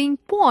boarding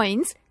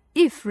points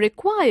if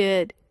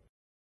required.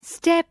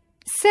 Step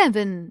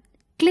 7.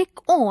 Click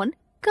on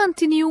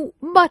Continue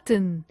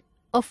button.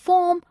 A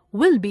form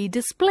will be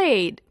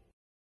displayed.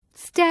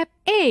 Step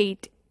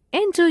 8.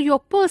 Enter your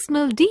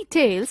personal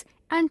details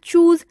and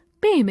choose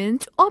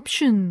Payment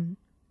option.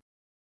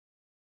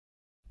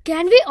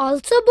 Can we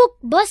also book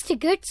bus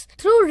tickets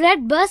through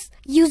Redbus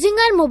using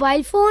our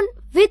mobile phone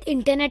with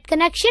internet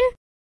connection?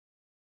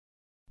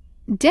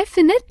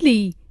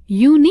 Definitely.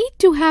 You need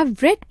to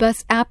have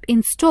Redbus app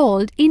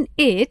installed in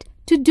it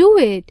to do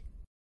it.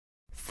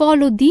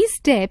 Follow these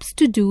steps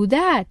to do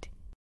that.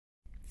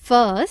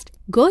 First,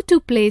 go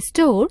to Play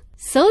Store,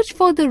 search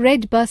for the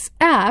Redbus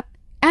app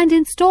and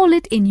install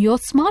it in your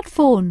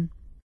smartphone.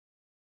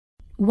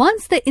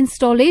 Once the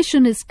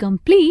installation is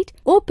complete,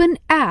 open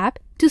app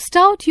to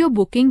start your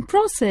booking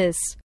process.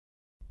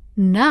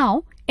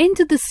 Now,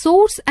 enter the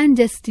source and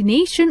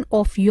destination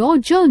of your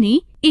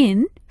journey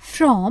in,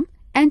 from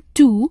and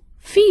to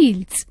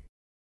fields.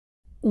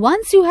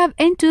 Once you have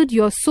entered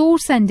your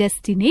source and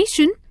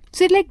destination,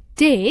 select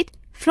date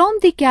from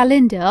the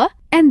calendar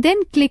and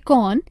then click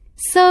on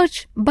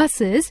Search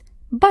Buses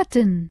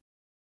button.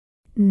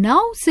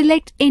 Now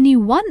select any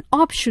one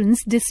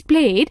options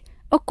displayed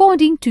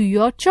according to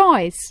your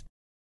choice.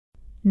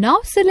 Now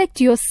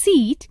select your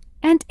seat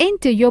and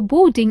enter your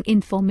boarding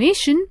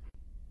information.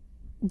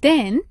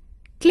 Then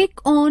click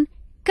on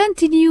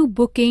Continue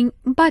Booking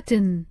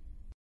button.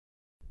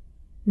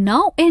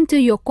 Now enter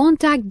your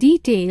contact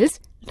details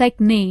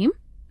like name,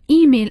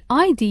 email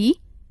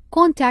ID,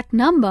 contact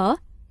number,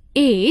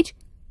 age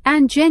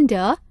and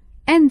gender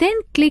and then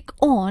click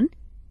on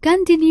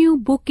Continue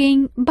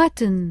Booking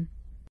button.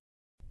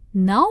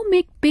 Now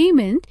make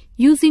payment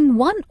using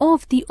one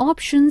of the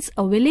options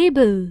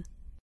available.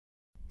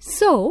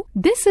 So,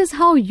 this is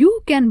how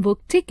you can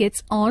book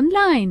tickets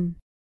online.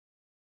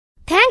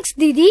 Thanks,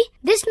 Didi.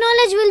 This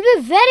knowledge will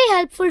be very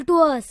helpful to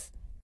us.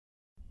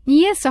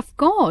 Yes, of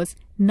course.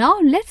 Now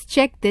let's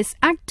check this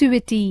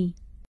activity.